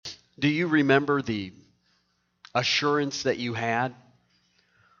Do you remember the assurance that you had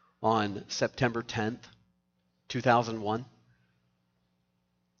on September 10th, 2001?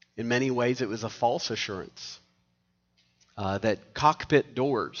 In many ways, it was a false assurance that cockpit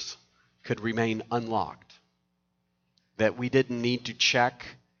doors could remain unlocked, that we didn't need to check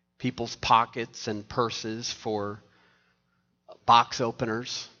people's pockets and purses for box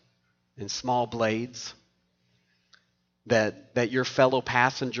openers and small blades, that your fellow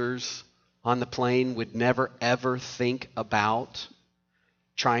passengers on the plane would never ever think about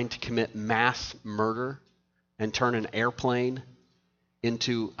trying to commit mass murder and turn an airplane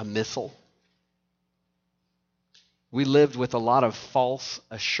into a missile. We lived with a lot of false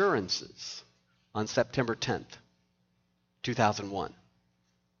assurances on September 10th, 2001.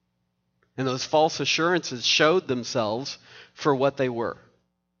 And those false assurances showed themselves for what they were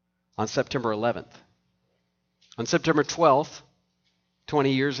on September 11th. On September 12th,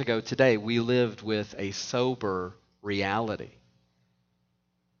 20 years ago today, we lived with a sober reality.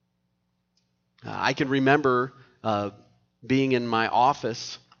 I can remember being in my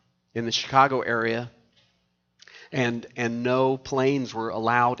office in the Chicago area, and no planes were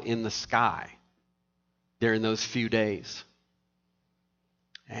allowed in the sky during those few days.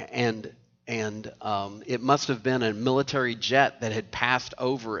 And it must have been a military jet that had passed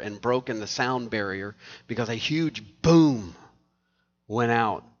over and broken the sound barrier, because a huge boom went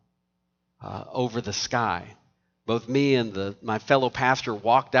out over the sky. Both me and my fellow pastor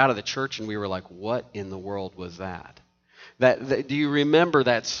walked out of the church, and we were like, what in the world was that? Do you remember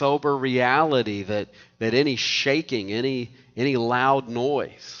that sober reality that any shaking, any loud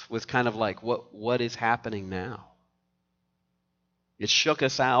noise was kind of like, what is happening now? It shook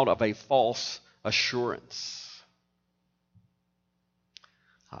us out of a false assurance.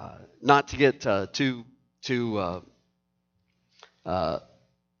 Not to get too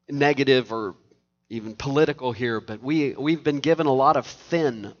negative or even political here, but we've been given a lot of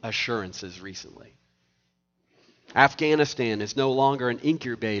thin assurances recently. Afghanistan is no longer an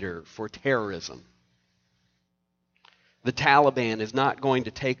incubator for terrorism. The Taliban is not going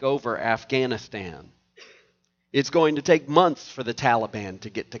to take over Afghanistan. It's going to take months for the Taliban to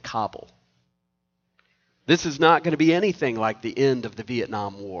get to Kabul. This is not going to be anything like the end of the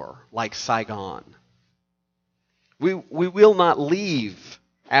Vietnam War, like Saigon. We will not leave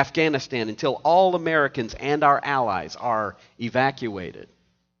Afghanistan until all Americans and our allies are evacuated.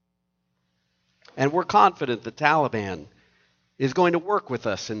 And we're confident the Taliban is going to work with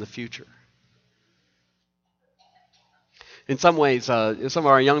us in the future. In some ways, some of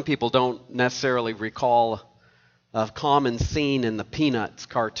our young people don't necessarily recall a common scene in the Peanuts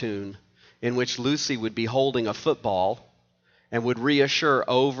cartoon in which Lucy would be holding a football and would reassure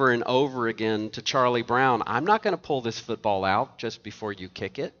over and over again to Charlie Brown, I'm not going to pull this football out just before you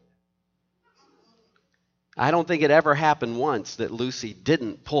kick it. I don't think it ever happened once that Lucy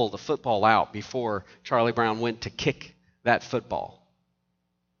didn't pull the football out before Charlie Brown went to kick that football.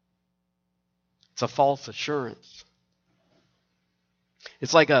 It's a false assurance.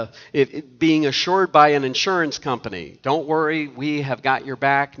 It's like being assured by an insurance company. Don't worry, we have got your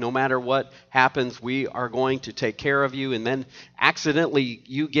back. No matter what happens, we are going to take care of you. And then accidentally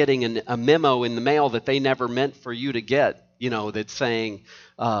you getting a memo in the mail that they never meant for you to get, that's saying,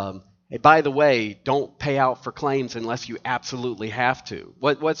 hey, by the way, don't pay out for claims unless you absolutely have to.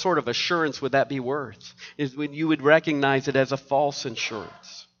 What sort of assurance would that be worth? Is when you would recognize it as a false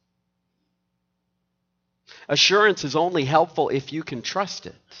insurance. Assurance is only helpful if you can trust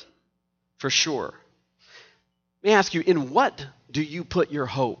it, for sure. Let me ask you, in what do you put your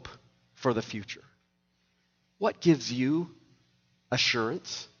hope for the future? What gives you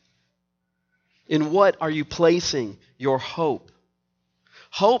assurance? In what are you placing your hope?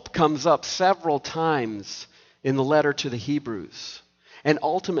 Hope comes up several times in the letter to the Hebrews, and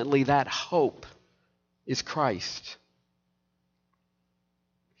ultimately that hope is Christ.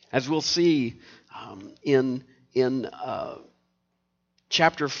 As we'll see in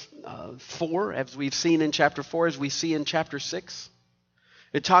chapter 4, as we've seen in chapter 4, as we see in chapter 6,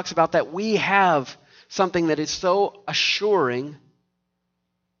 it talks about that we have something that is so assuring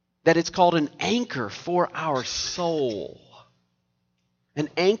that it's called an anchor for our soul. An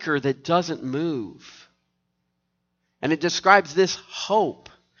anchor that doesn't move. And it describes this hope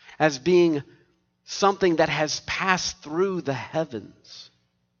as being something that has passed through the heavens.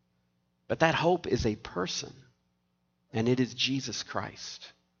 But that hope is a person, and it is Jesus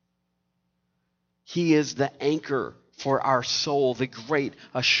Christ. He is the anchor for our soul, the great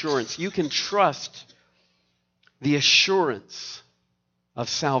assurance. You can trust the assurance of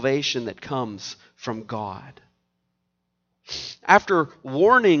salvation that comes from God. After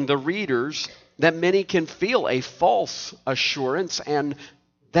warning the readers that many can feel a false assurance and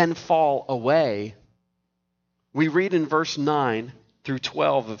then fall away, we read in verse 9 through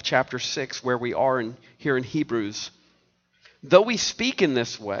 12 of chapter 6, where we are here in Hebrews, though we speak in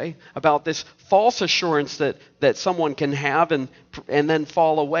this way about this false assurance that someone can have and then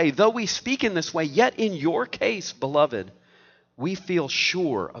fall away, though we speak in this way, yet in your case, beloved, we feel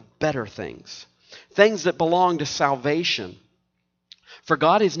sure of better things, things that belong to salvation. For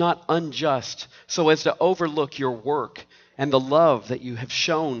God is not unjust so as to overlook your work and the love that you have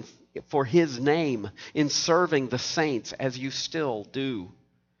shown for his name in serving the saints as you still do.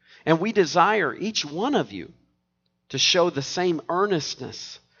 And we desire each one of you to show the same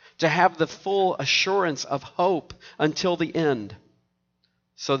earnestness, to have the full assurance of hope until the end,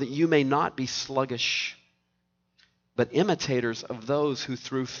 so that you may not be sluggish, but imitators of those who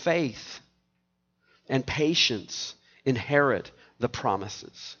through faith and patience inherit the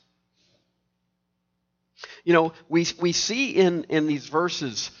promises. You know, we see in these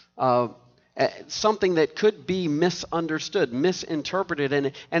verses something that could be misunderstood, misinterpreted,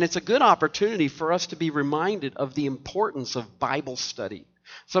 and it's a good opportunity for us to be reminded of the importance of Bible study,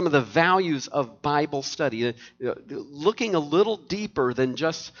 some of the values of Bible study, looking a little deeper than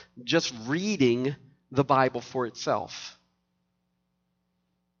just reading the Bible for itself.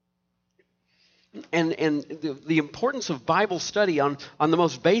 And the importance of Bible study on the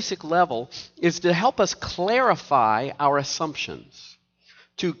most basic level is to help us clarify our assumptions,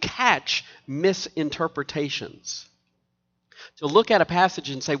 to catch misinterpretations, to look at a passage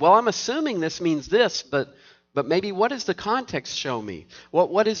and say, well, I'm assuming this means this, but maybe what does the context show me?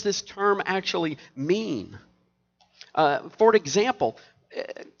 What does this term actually mean? For example,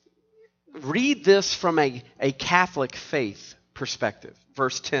 read this from a Catholic faith perspective.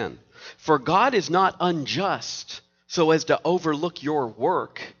 Verse 10, for God is not unjust so as to overlook your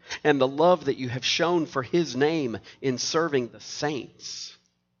work and the love that you have shown for his name in serving the saints,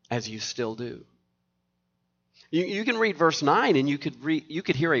 as you still do. You can read verse 9 and you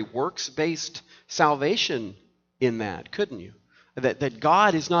could hear a works-based salvation in that, couldn't you? That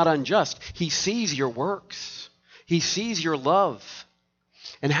God is not unjust. He sees your works. He sees your love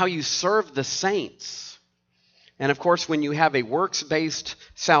and how you serve the saints. And of course, when you have a works-based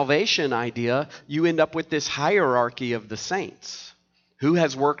salvation idea, you end up with this hierarchy of the saints. Who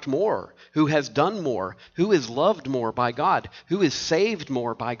has worked more? Who has done more? Who is loved more by God? Who is saved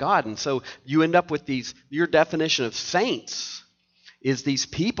more by God? And so you end up with your definition of saints is these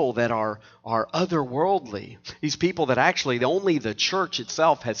people that are otherworldly. These people that actually only the church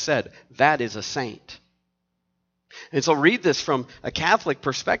itself has said, that is a saint. And so read this from a Catholic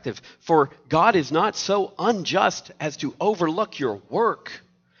perspective. For God is not so unjust as to overlook your work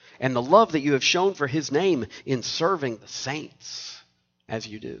and the love that you have shown for his name in serving the saints as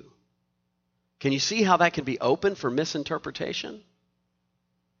you do. Can you see how that can be open for misinterpretation?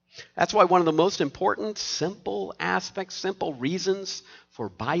 That's why one of the most important, simple aspects, simple reasons for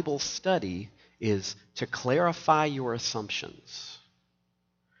Bible study is to clarify your assumptions.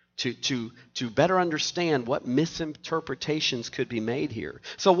 To better understand what misinterpretations could be made here.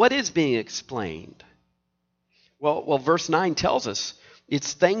 So what is being explained? Well, verse 9 tells us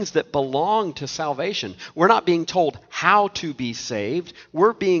it's things that belong to salvation. We're not being told how to be saved.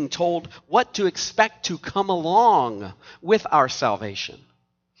 We're being told what to expect to come along with our salvation.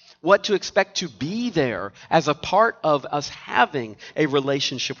 What to expect to be there as a part of us having a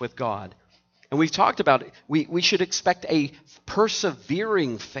relationship with God. And we've talked about it. We should expect a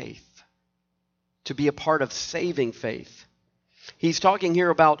persevering faith to be a part of saving faith. He's talking here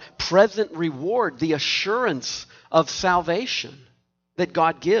about present reward, the assurance of salvation that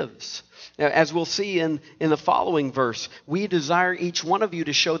God gives. As we'll see in the following verse, we desire each one of you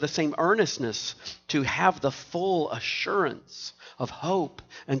to show the same earnestness, to have the full assurance of hope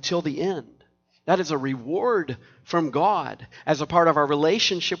until the end. That is a reward from God as a part of our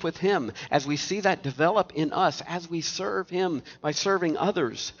relationship with him, as we see that develop in us, as we serve him by serving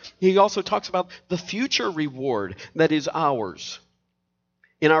others. He also talks about the future reward that is ours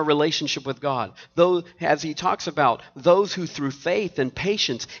in our relationship with God. Though, as he talks about those who through faith and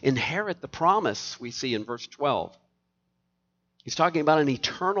patience inherit the promise, we see in verse 12. He's talking about an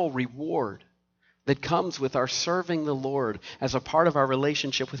eternal reward that comes with our serving the Lord as a part of our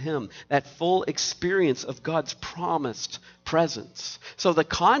relationship with him, that full experience of God's promised presence. So the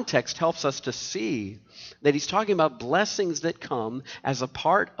context helps us to see that he's talking about blessings that come as a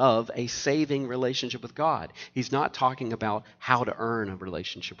part of a saving relationship with God. He's not talking about how to earn a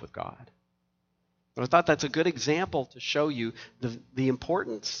relationship with God. But I thought that's a good example to show you the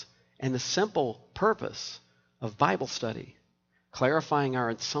importance and the simple purpose of Bible study. clarifying our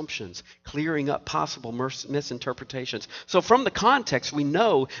assumptions, clearing up possible misinterpretations. So from the context, we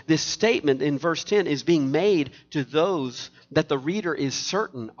know this statement in verse 10 is being made to those that the reader is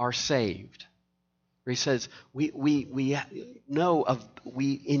certain are saved. Where he says, we know of,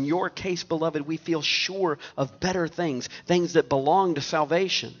 in your case, beloved, we feel sure of better things, things that belong to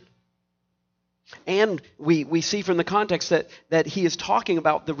salvation. And we see from the context that he is talking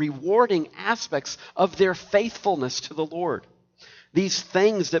about the rewarding aspects of their faithfulness to the Lord. These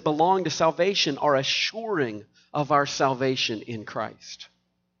things that belong to salvation are assuring of our salvation in Christ.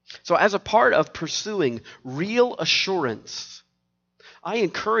 So as a part of pursuing real assurance, I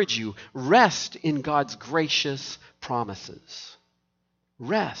encourage you, rest in God's gracious promises.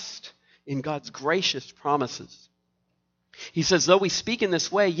 Rest in God's gracious promises. He says, though we speak in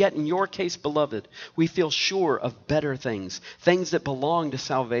this way, yet in your case, beloved, we feel sure of better things, things that belong to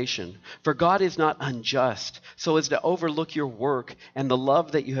salvation. For God is not unjust, so as to overlook your work and the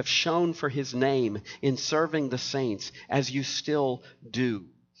love that you have shown for his name in serving the saints, as you still do.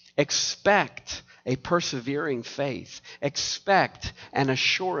 Expect a persevering faith. Expect an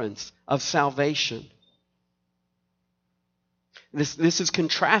assurance of salvation. This is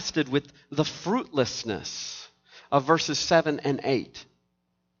contrasted with the fruitlessness of verses 7 and 8.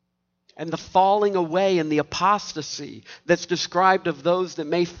 And the falling away and the apostasy that's described of those that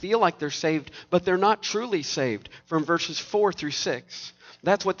may feel like they're saved, but they're not truly saved, from verses 4 through 6.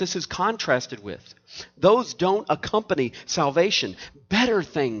 That's what this is contrasted with. Those don't accompany salvation. Better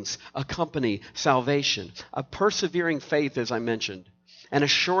things accompany salvation. A persevering faith, as I mentioned. An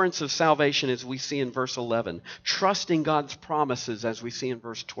assurance of salvation, as we see in verse 11. Trusting God's promises, as we see in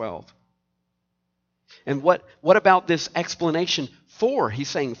verse 12. And what about this explanation for? He's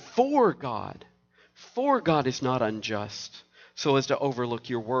saying, for God. For God is not unjust, so as to overlook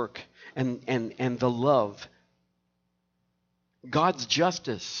your work and the love. God's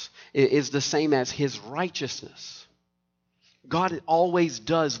justice is the same as his righteousness. God always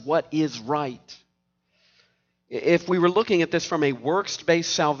does what is right. If we were looking at this from a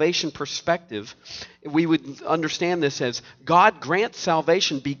works-based salvation perspective, we would understand this as God grants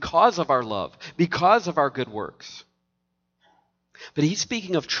salvation because of our love, because of our good works. But he's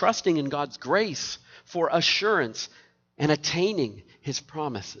speaking of trusting in God's grace for assurance and attaining his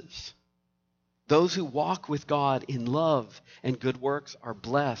promises. Those who walk with God in love and good works are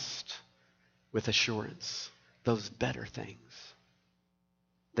blessed with assurance, those better things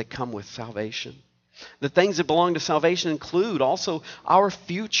that come with salvation. The things that belong to salvation include also our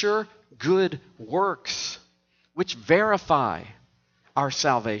future good works, which verify our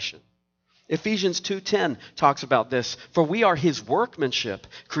salvation. Ephesians 2:10 talks about this. For we are his workmanship,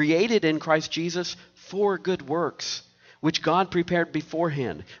 created in Christ Jesus for good works, which God prepared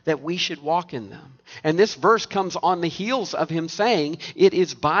beforehand, that we should walk in them. And this verse comes on the heels of him saying, it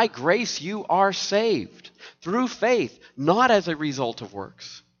is by grace you are saved, through faith, not as a result of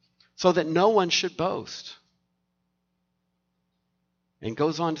works, so that no one should boast. And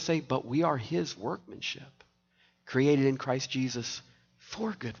goes on to say, but we are his workmanship, created in Christ Jesus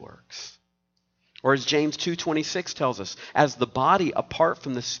for good works. Or as James 2:26 tells us, as the body apart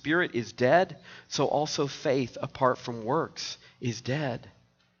from the spirit is dead, so also faith apart from works is dead.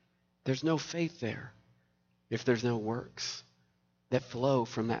 There's no faith there if there's no works that flow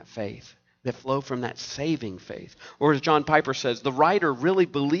from that faith, that flow from that saving faith. Or as John Piper says, the writer really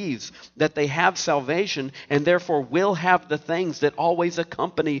believes that they have salvation and therefore will have the things that always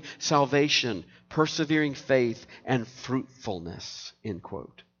accompany salvation, persevering faith and fruitfulness, end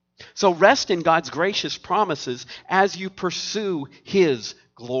quote. So rest in God's gracious promises as you pursue his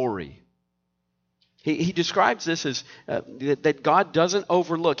glory. He describes this as that God doesn't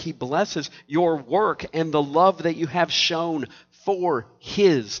overlook. He blesses your work and the love that you have shown for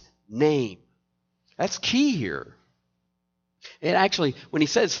his name. That's key here. And actually, when he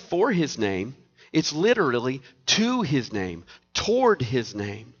says for his name, it's literally to his name, toward his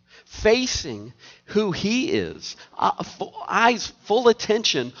name. Facing who he is, eyes full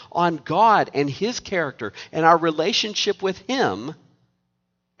attention on God and his character and our relationship with him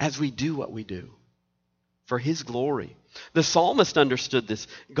as we do what we do for his glory. The psalmist understood this,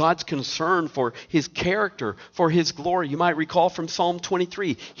 God's concern for his character, for his glory. You might recall from Psalm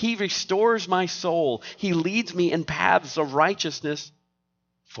 23, he restores my soul. He leads me in paths of righteousness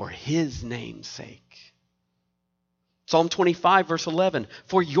for his name's sake. Psalm 25, verse 11,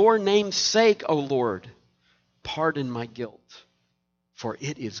 for your name's sake, O Lord, pardon my guilt, for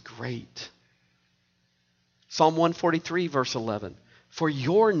it is great. Psalm 143, verse 11, for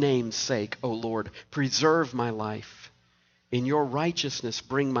your name's sake, O Lord, preserve my life. In your righteousness,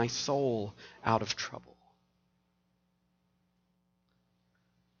 bring my soul out of trouble.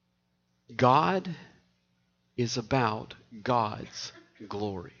 God is about God's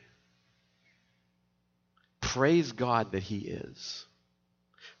glory. Praise God that he is.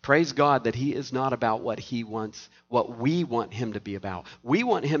 Praise God that he is not about what he wants, what we want him to be about. We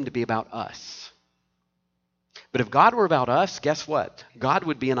want him to be about us. But if God were about us, guess what? God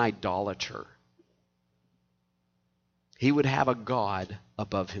would be an idolater. He would have a God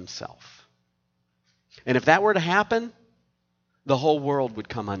above himself. And if that were to happen, the whole world would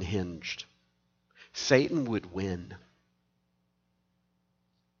come unhinged. Satan would win.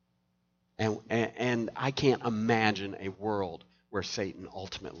 And I can't imagine a world where Satan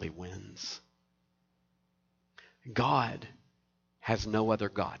ultimately wins. God has no other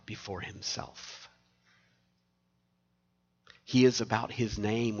God before himself. He is about his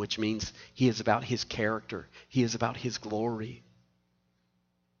name, which means he is about his character. He is about his glory.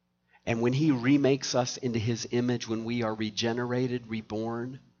 And when he remakes us into his image, when we are regenerated,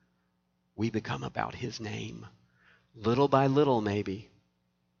 reborn, we become about his name. Little by little, maybe.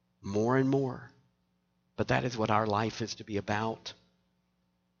 More and more. But that is what our life is to be about.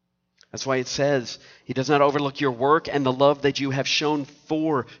 That's why it says, he does not overlook your work and the love that you have shown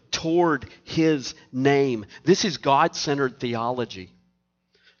toward his name. This is God-centered theology.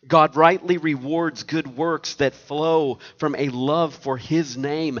 God rightly rewards good works that flow from a love for his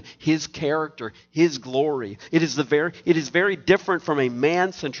name, his character, his glory. It is very different from a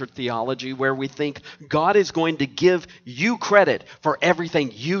man-centered theology where we think God is going to give you credit for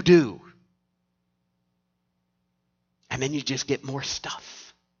everything you do. And then you just get more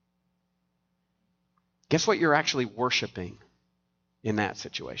stuff. Guess what you're actually worshiping in that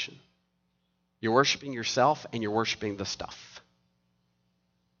situation? You're worshiping yourself and you're worshiping the stuff.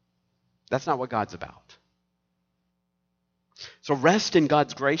 That's not what God's about. So rest in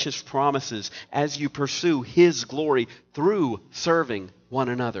God's gracious promises as you pursue his glory through serving one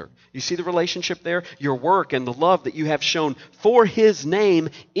another. You see the relationship there? Your work and the love that you have shown for his name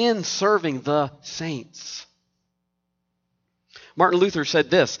in serving the saints. Martin Luther said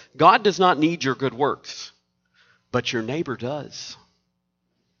this, God does not need your good works, but your neighbor does.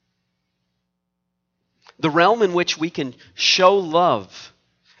 The realm in which we can show love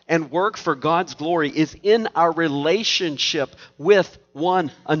and work for God's glory is in our relationship with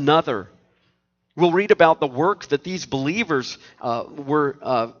one another. We'll read about the work that these believers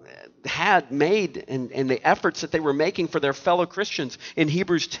had made and the efforts that they were making for their fellow Christians in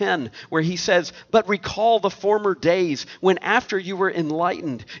Hebrews 10, where he says, "But recall the former days when after you were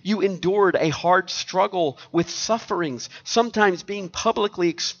enlightened, you endured a hard struggle with sufferings, sometimes being publicly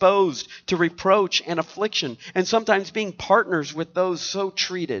exposed to reproach and affliction, and sometimes being partners with those so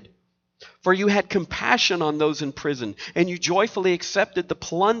treated. For you had compassion on those in prison, and you joyfully accepted the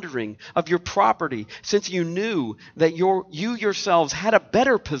plundering of your property, since you knew that you yourselves had a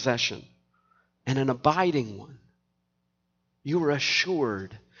better possession and an abiding one. You were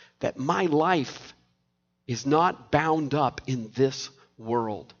assured that my life is not bound up in this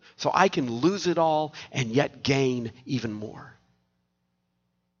world, so I can lose it all and yet gain even more."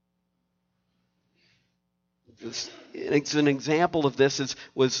 It's an example of this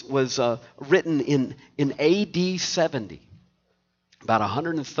was written in AD 70, about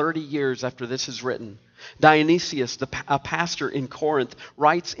 130 years after this is written. Dionysius, a pastor in Corinth,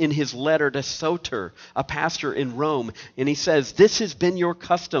 writes in his letter to Soter, a pastor in Rome, and he says, "This has been your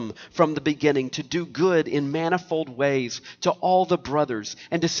custom from the beginning, to do good in manifold ways to all the brothers,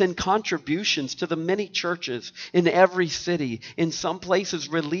 and to send contributions to the many churches in every city, in some places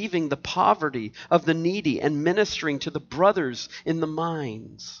relieving the poverty of the needy and ministering to the brothers in the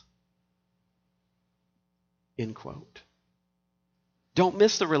mines." End quote. Don't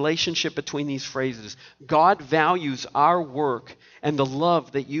miss the relationship between these phrases. God values our work and the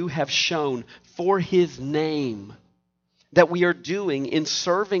love that you have shown for his name, that we are doing in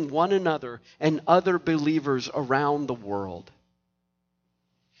serving one another and other believers around the world.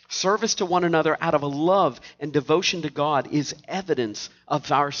 Service to one another out of a love and devotion to God is evidence of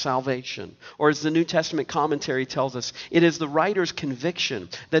our salvation. Or as the New Testament commentary tells us, it is the writer's conviction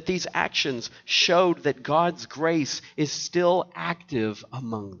that these actions showed that God's grace is still active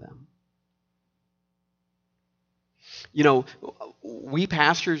among them. You know, we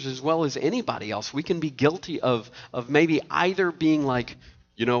pastors as well as anybody else, we can be guilty of maybe either being like,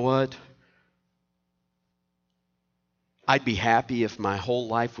 you know what? I'd be happy if my whole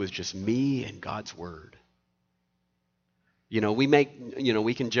life was just me and God's word.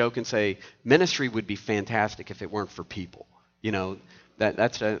 We can joke and say ministry would be fantastic if it weren't for people.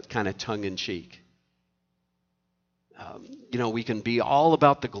 That's a kind of tongue in cheek. We can be all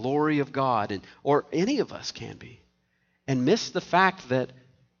about the glory of God, or any of us can be, and miss the fact that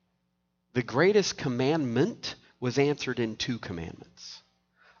The greatest commandment was answered in 2 commandments.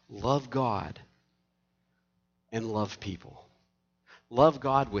 Love God and love people. Love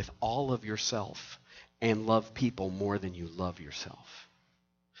God with all of yourself and love people more than you love yourself.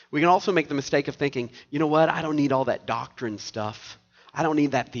 We can also make the mistake of thinking, you know what, I don't need all that doctrine stuff. I don't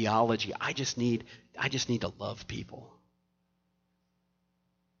need that theology. I just need to love people.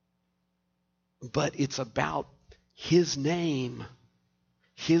 But it's about His name,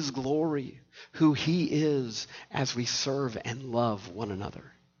 His glory, who He is as we serve and love one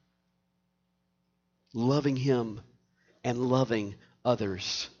another. Loving Him and loving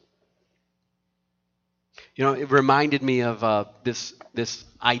others. You know, it reminded me of this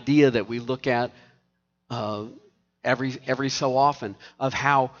idea that we look at every so often of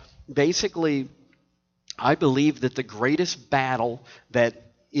how basically I believe that the greatest battle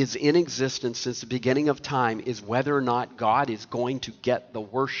that is in existence since the beginning of time is whether or not God is going to get the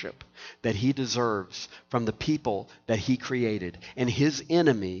worship that He deserves from the people that He created. And His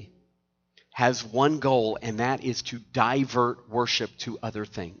enemy has one goal, and that is to divert worship to other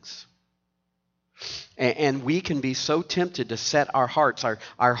things. And we can be so tempted to set our hearts.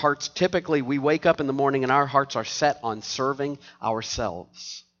 Our hearts, typically, we wake up in the morning and our hearts are set on serving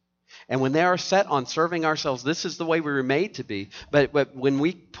ourselves. And when they are set on serving ourselves, this is the way we were made to be. But when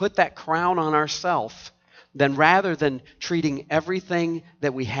we put that crown on ourselves, then rather than treating everything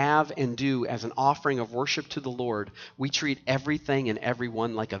that we have and do as an offering of worship to the Lord, we treat everything and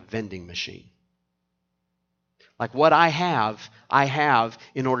everyone like a vending machine. Like what I have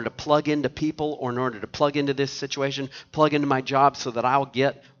in order to plug into people or in order to plug into this situation, plug into my job so that I'll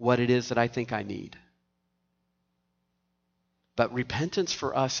get what it is that I think I need. But repentance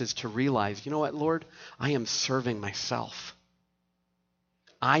for us is to realize, you know what, Lord? I am serving myself.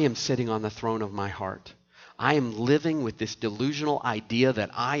 I am sitting on the throne of my heart. I am living with this delusional idea that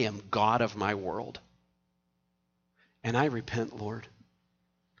I am God of my world. And I repent, Lord.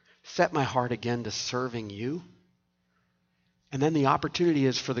 Set my heart again to serving you. And then the opportunity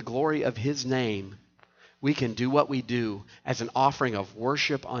is for the glory of His name, we can do what we do as an offering of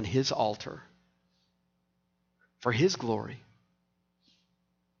worship on His altar for His glory.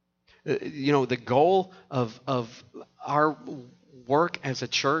 You know, the goal of our work as a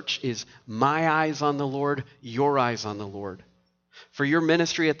church is my eyes on the Lord, your eyes on the Lord. For your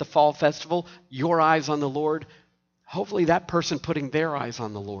ministry at the Fall Festival, your eyes on the Lord. Hopefully that person putting their eyes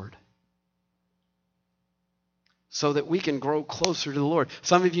on the Lord. So that we can grow closer to the Lord.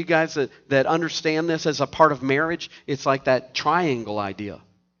 Some of you guys that understand this as a part of marriage, it's like that triangle idea.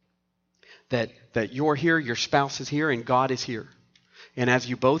 That you're here, your spouse is here, and God is here. And as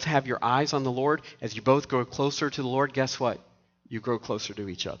you both have your eyes on the Lord, as you both grow closer to the Lord, guess what? You grow closer to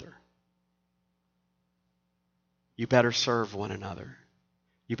each other. You better serve one another.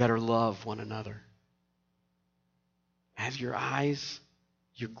 You better love one another. As your eyes,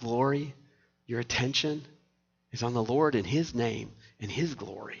 your glory, your attention is on the Lord and His name and His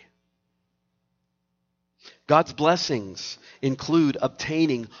glory. God's blessings include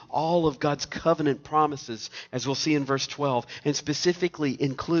obtaining all of God's covenant promises, as we'll see in verse 12, and specifically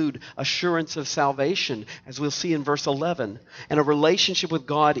include assurance of salvation, as we'll see in verse 11. And a relationship with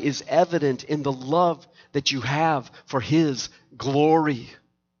God is evident in the love that you have for His glory,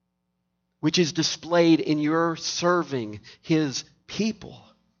 which is displayed in your serving His people.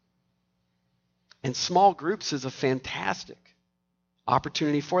 And small groups is a fantastic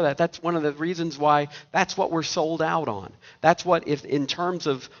opportunity for that. That's one of the reasons why that's what we're sold out on. That's what, if in terms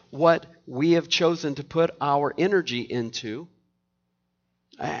of what we have chosen to put our energy into,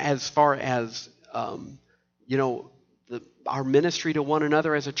 as far as our ministry to one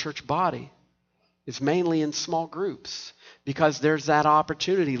another as a church body, is mainly in small groups. Because there's that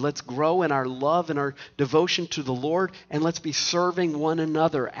opportunity. Let's grow in our love and our devotion to the Lord, and let's be serving one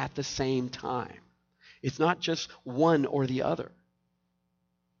another at the same time. It's not just one or the other.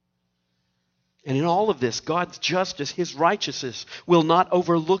 And in all of this, God's justice, His righteousness, will not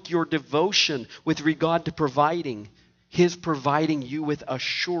overlook your devotion with regard to providing you with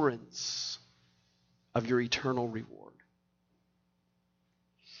assurance of your eternal reward.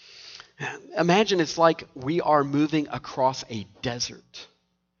 Imagine it's like we are moving across a desert,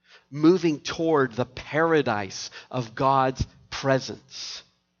 moving toward the paradise of God's presence.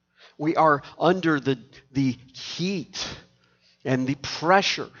 We are under the heat and the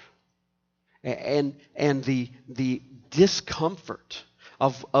pressure and the discomfort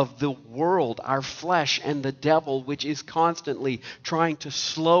of the world, our flesh, and the devil, which is constantly trying to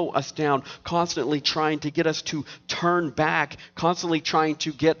slow us down, constantly trying to get us to turn back, constantly trying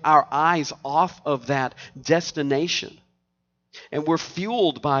to get our eyes off of that destination. And we're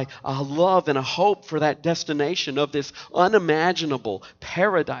fueled by a love and a hope for that destination of this unimaginable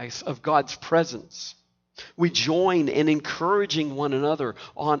paradise of God's presence. We join in encouraging one another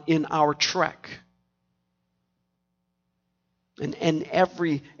in our trek. And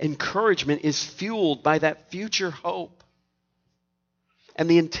every encouragement is fueled by that future hope. And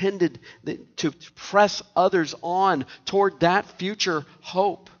the intended to press others on toward that future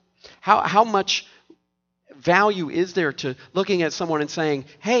hope. How much value is there to looking at someone and saying,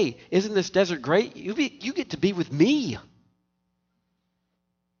 hey, isn't this desert great? You get to be with me.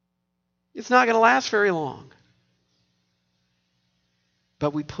 It's not going to last very long.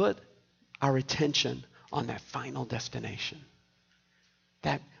 But we put our attention on that final destination.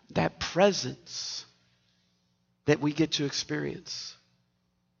 That presence that we get to experience.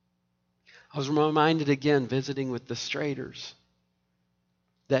 I was reminded again, visiting with the Straters,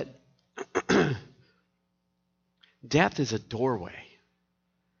 that death is a doorway.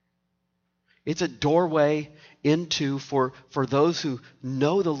 It's a doorway into, for those who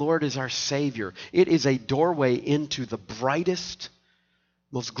know the Lord as our Savior, it is a doorway into the brightest,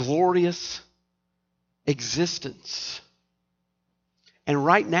 most glorious existence. And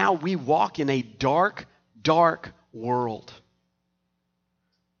right now we walk in a dark, dark world.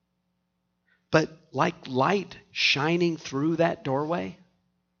 But like light shining through that doorway,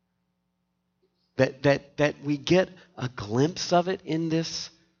 that we get a glimpse of it in this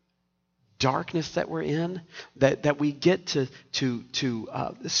darkness that we're in, that we get to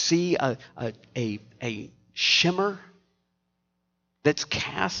see a shimmer that's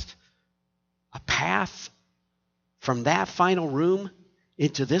cast a path from that final room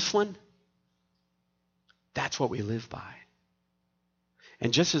into this one. That's what we live by.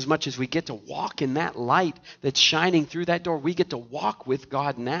 And just as much as we get to walk in that light that's shining through that door, we get to walk with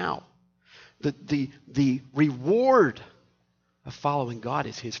God now. The reward of following God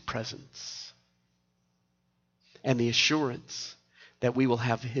is His presence. And the assurance that we will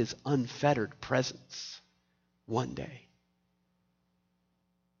have His unfettered presence one day.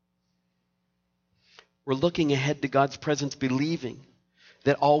 We're looking ahead to God's presence, believing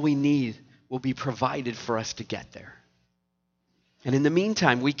that all we need will be provided for us to get there. And in the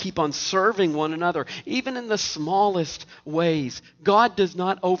meantime, we keep on serving one another, even in the smallest ways. God does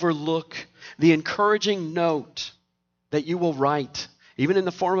not overlook the encouraging note that you will write, even in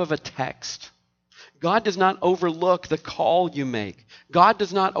the form of a text. God does not overlook the call you make. God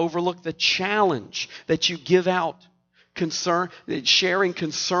does not overlook the challenge that you give out, sharing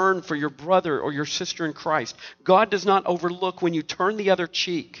concern for your brother or your sister in Christ. God does not overlook when you turn the other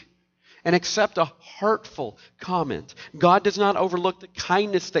cheek and accept a hurtful comment. God does not overlook the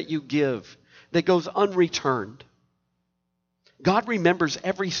kindness that you give that goes unreturned. God remembers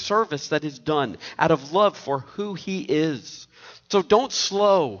every service that is done out of love for who He is. So don't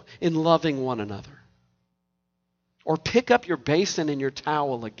slow in loving one another. Or pick up your basin and your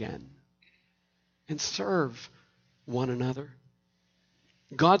towel again and serve one another.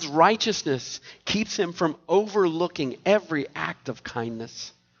 God's righteousness keeps Him from overlooking every act of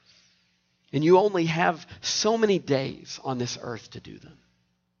kindness. And you only have so many days on this earth to do them.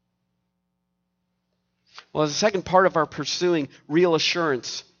 Well, as a second part of our pursuing real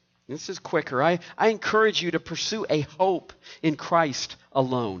assurance, this is quicker. I encourage you to pursue a hope in Christ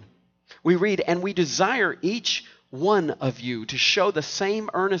alone. We read, and we desire each one of you to show the same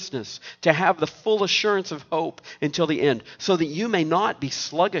earnestness, to have the full assurance of hope until the end, so that you may not be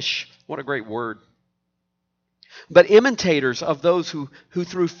sluggish. What a great word. But imitators of those who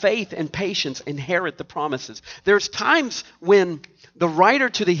through faith and patience inherit the promises. There's times when the writer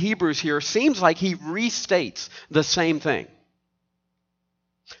to the Hebrews here seems like he restates the same thing.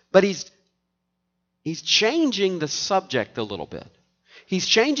 But he's changing the subject a little bit. He's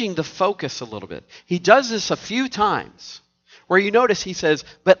changing the focus a little bit. He does this a few times where you notice he says,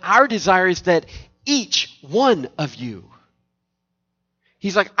 but our desire is that each one of you.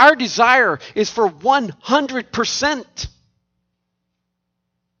 He's like, our desire is for 100%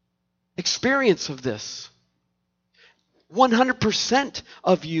 experience of this. 100%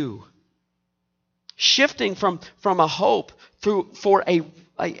 of you. Shifting from a hope to a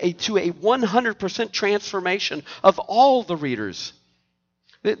 100% transformation of all the readers.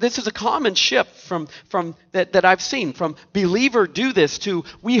 This is a common shift from that I've seen, from believer do this to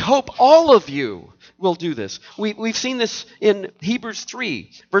we hope all of you will do this. We've seen this in Hebrews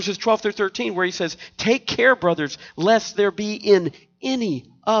 3, verses 12 through 13, where he says, take care, brothers, lest there be in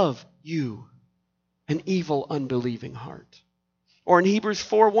any of you an evil, unbelieving heart. Or in Hebrews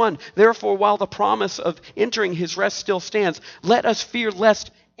 4:1, therefore, while the promise of entering his rest still stands, let us fear lest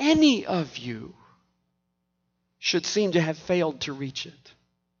any of you should seem to have failed to reach it.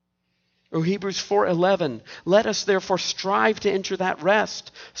 Or Hebrews 4:11, let us therefore strive to enter that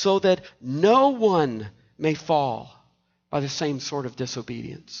rest so that no one may fall by the same sort of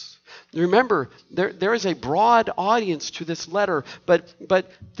disobedience. Remember, there is a broad audience to this letter, but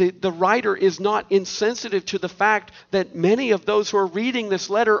the writer is not insensitive to the fact that many of those who are reading this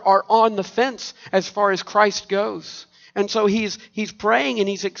letter are on the fence as far as Christ goes. And so he's praying and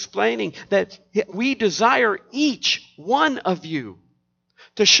he's explaining that we desire each one of you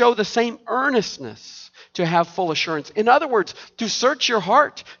to show the same earnestness, to have full assurance. In other words, to search your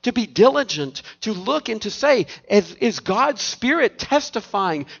heart, to be diligent, to look and to say, is God's Spirit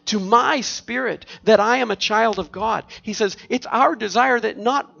testifying to my spirit that I am a child of God? He says, it's our desire that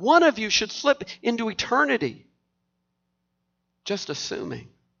not one of you should slip into eternity just assuming,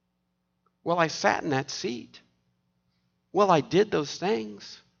 well, I sat in that seat. Well, I did those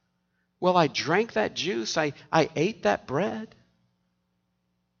things. Well, I drank that juice. I ate that bread.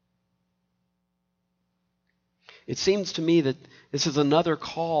 It seems to me that this is another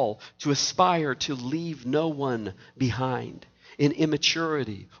call to aspire to leave no one behind in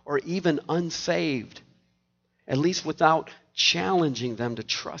immaturity or even unsaved, at least without challenging them to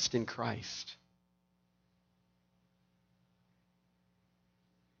trust in Christ.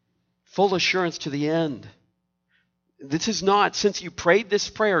 Full assurance to the end. This is not, since you prayed this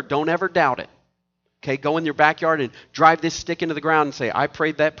prayer, don't ever doubt it. Okay, go in your backyard and drive this stick into the ground and say, I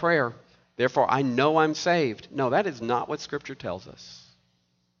prayed that prayer. Therefore, I know I'm saved. No, that is not what Scripture tells us.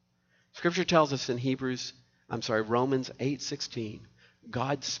 Scripture tells us in Romans 8:16,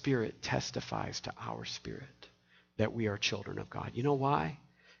 God's Spirit testifies to our spirit that we are children of God. You know why?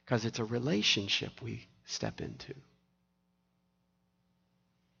 Because it's a relationship we step into.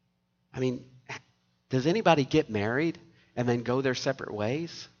 I mean, does anybody get married and then go their separate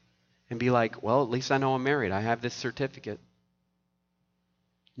ways and be like, well, at least I know I'm married. I have this certificate.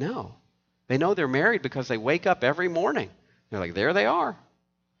 No. They know they're married because they wake up every morning. They're like, there they are.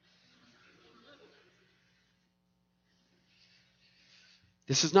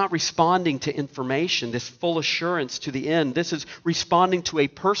 This is not responding to information, this full assurance to the end. This is responding to a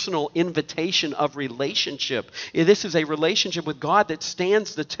personal invitation of relationship. This is a relationship with God that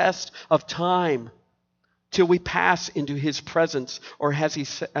stands the test of time till we pass into His presence, or as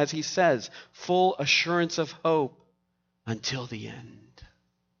he says, full assurance of hope until the end.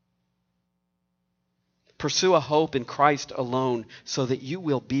 Pursue a hope in Christ alone so that you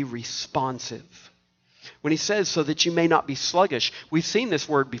will be responsive. When he says, so that you may not be sluggish, we've seen this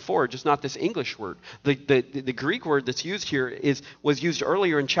word before, just not this English word. The Greek word that's used here was used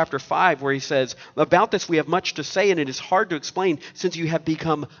earlier in chapter 5, where he says, about this we have much to say, and it is hard to explain, since you have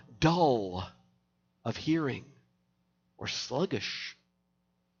become dull of hearing, or sluggish,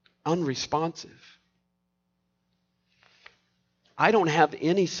 unresponsive. I don't have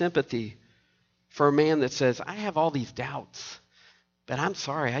any sympathy for a man that says, I have all these doubts, but I'm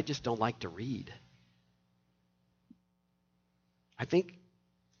sorry, I just don't like to read. I think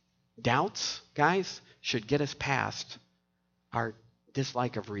doubts, guys, should get us past our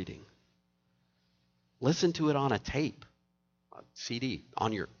dislike of reading. Listen to it on a tape, a CD,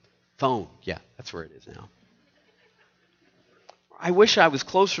 on your phone. Yeah, that's where it is now. I wish I was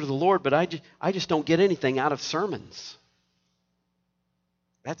closer to the Lord, but I just don't get anything out of sermons.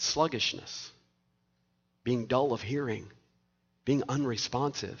 That's sluggishness. Being dull of hearing, being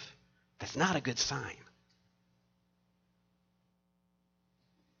unresponsive. That's not a good sign.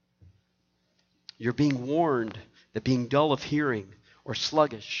 You're being warned that being dull of hearing or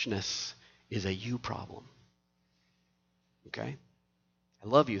sluggishness is a you problem. Okay? I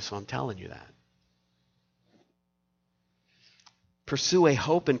love you, so I'm telling you that. Pursue a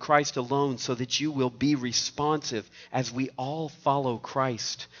hope in Christ alone so that you will be responsive as we all follow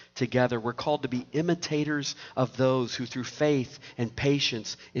Christ together. We're called to be imitators of those who through faith and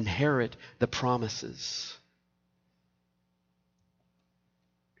patience inherit the promises.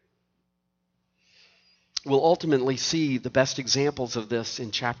 We'll ultimately see the best examples of this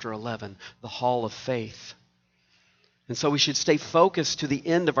in chapter 11, the Hall of Faith. And so we should stay focused to the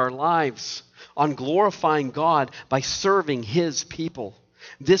end of our lives on glorifying God by serving His people.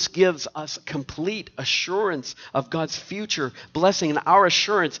 This gives us complete assurance of God's future blessing and our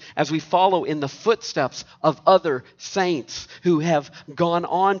assurance as we follow in the footsteps of other saints who have gone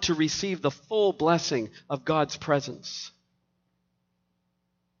on to receive the full blessing of God's presence.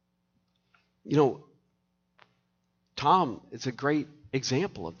 You know, Tom is a great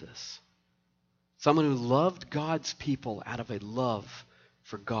example of this. Someone who loved God's people out of a love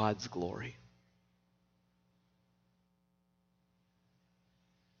for God's glory.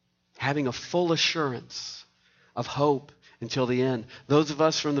 Having a full assurance of hope until the end. Those of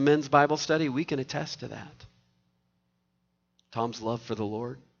us from the men's Bible study, we can attest to that. Tom's love for the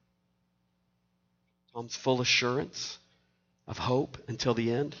Lord. Tom's full assurance of hope until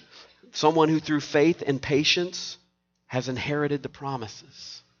the end. Someone who through faith and patience has inherited the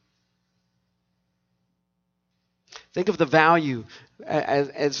promises. Think of the value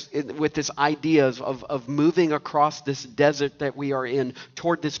with this idea of moving across this desert that we are in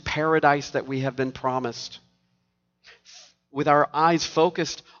toward this paradise that we have been promised. With our eyes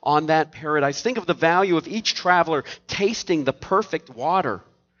focused on that paradise, think of the value of each traveler tasting the perfect water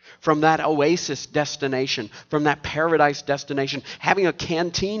from that oasis destination, from that paradise destination, having a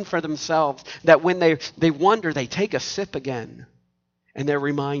canteen for themselves that when they wonder, they take a sip again and they're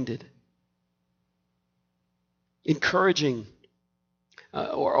reminded. Encouraging,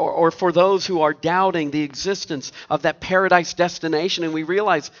 or for those who are doubting the existence of that paradise destination and we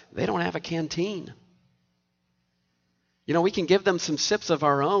realize they don't have a canteen. You know, we can give them some sips of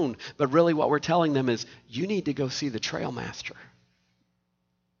our own, but really what we're telling them is, you need to go see the trail master.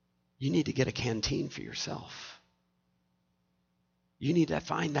 You need to get a canteen for yourself. You need to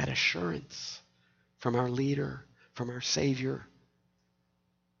find that assurance from our leader, from our Savior.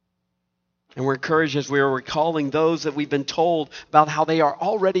 And we're encouraged as we are recalling those that we've been told about how they are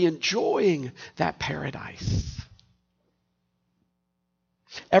already enjoying that paradise.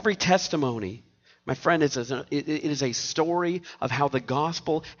 Every testimony, my friend, it is a story of how the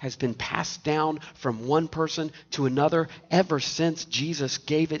gospel has been passed down from one person to another ever since Jesus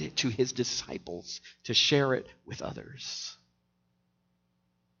gave it to his disciples to share it with others.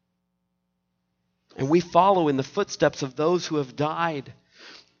 And we follow in the footsteps of those who have died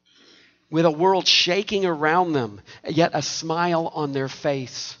with a world shaking around them, yet a smile on their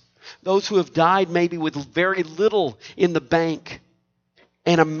face. Those who have died maybe with very little in the bank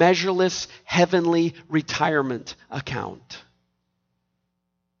and a measureless heavenly retirement account.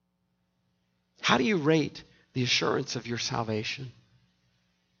 How do you rate the assurance of your salvation?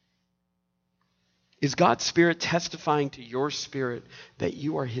 Is God's Spirit testifying to your spirit that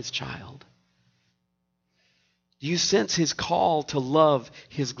you are his child? Do you sense his call to love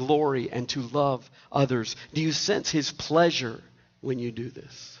his glory and to love others? Do you sense his pleasure when you do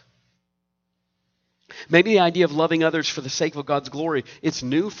this? Maybe the idea of loving others for the sake of God's glory, it's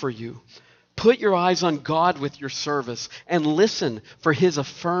new for you. Put your eyes on God with your service and listen for his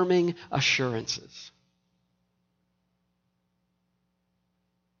affirming assurances.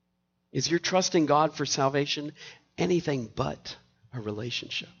 Is your trust in God for salvation anything but a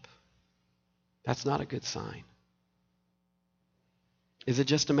relationship? That's not a good sign. Is it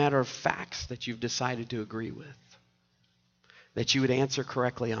just a matter of facts that you've decided to agree with? That you would answer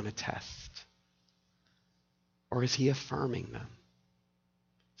correctly on a test? Or is he affirming them?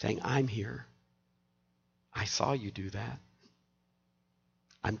 Saying, I'm here. I saw you do that.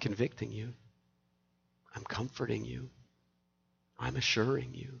 I'm convicting you. I'm comforting you. I'm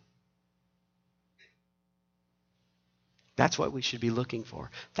assuring you. That's what we should be looking for.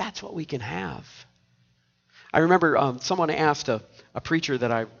 That's what we can have. I remember someone asked a preacher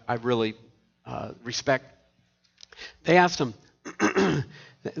that I really respect. They asked him,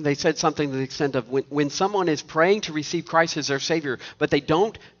 they said something to the extent of, when someone is praying to receive Christ as their Savior, but they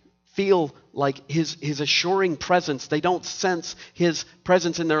don't feel like his assuring presence, they don't sense his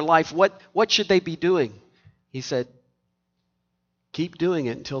presence in their life, what should they be doing? He said, keep doing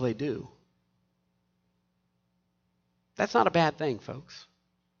it until they do. That's not a bad thing, folks.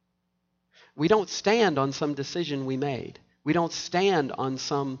 We don't stand on some decision we made. We don't stand on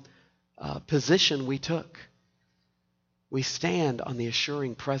some position we took. We stand on the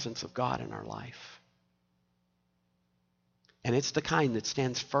assuring presence of God in our life. And it's the kind that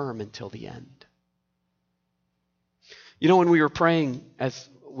stands firm until the end. You know, when we were praying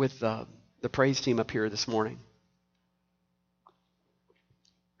with the praise team up here this morning,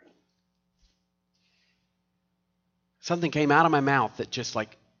 something came out of my mouth that just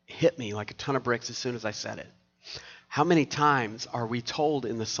hit me like a ton of bricks as soon as I said it. How many times are we told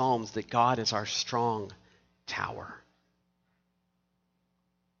in the Psalms that God is our strong tower?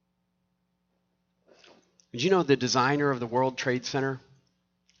 Did you know the designer of the World Trade Center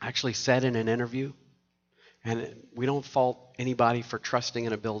actually said in an interview, and we don't fault anybody for trusting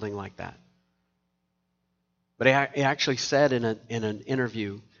in a building like that, but he actually said in an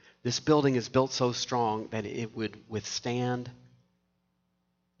interview, this building is built so strong that it would withstand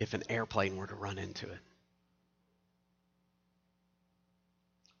if an airplane were to run into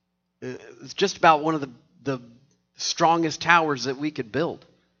it. It's just about one of the strongest towers that we could build.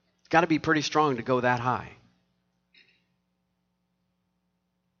 It's got to be pretty strong to go that high.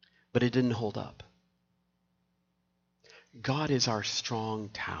 But it didn't hold up. God is our strong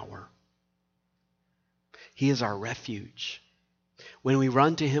tower. He is our refuge. When we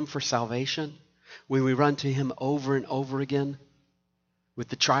run to him for salvation, when we run to him over and over again with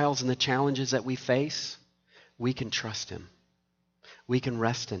the trials and the challenges that we face, we can trust him. We can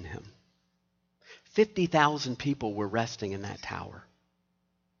rest in him. 50,000 people were resting in that tower.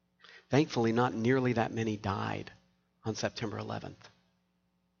 Thankfully, not nearly that many died on September 11th.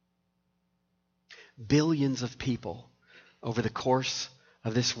 Billions of people over the course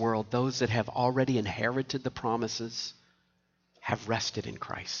of this world, those that have already inherited the promises, have rested in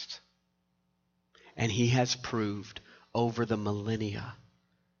Christ. And he has proved over the millennia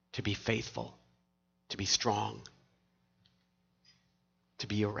to be faithful, to be strong, to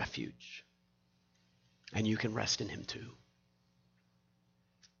be a refuge. And you can rest in him too.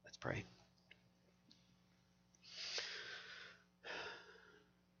 Let's pray.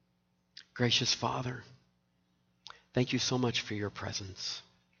 Gracious Father, thank you so much for your presence.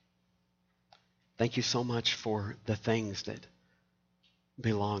 Thank you so much for the things that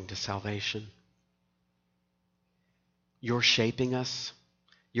belong to salvation. You're shaping us.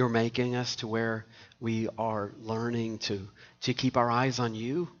 You're making us to where we are learning to keep our eyes on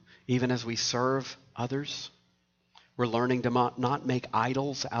you, even as we serve others. We're learning to not make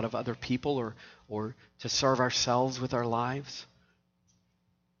idols out of other people or to serve ourselves with our lives.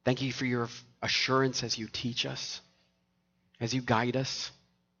 Thank you for your assurance as you teach us, as you guide us,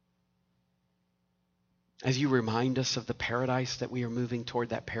 as you remind us of the paradise that we are moving toward,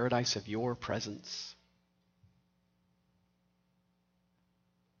 that paradise of your presence.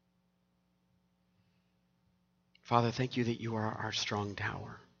 Father, thank you that you are our strong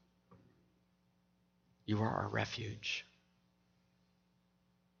tower. You are our refuge.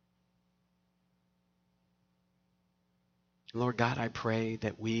 Lord God, I pray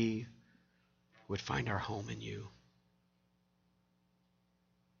that we would find our home in you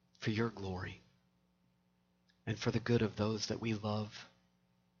for your glory and for the good of those that we love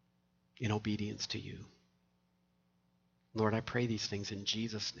in obedience to you. Lord, I pray these things in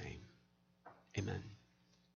Jesus' name. Amen.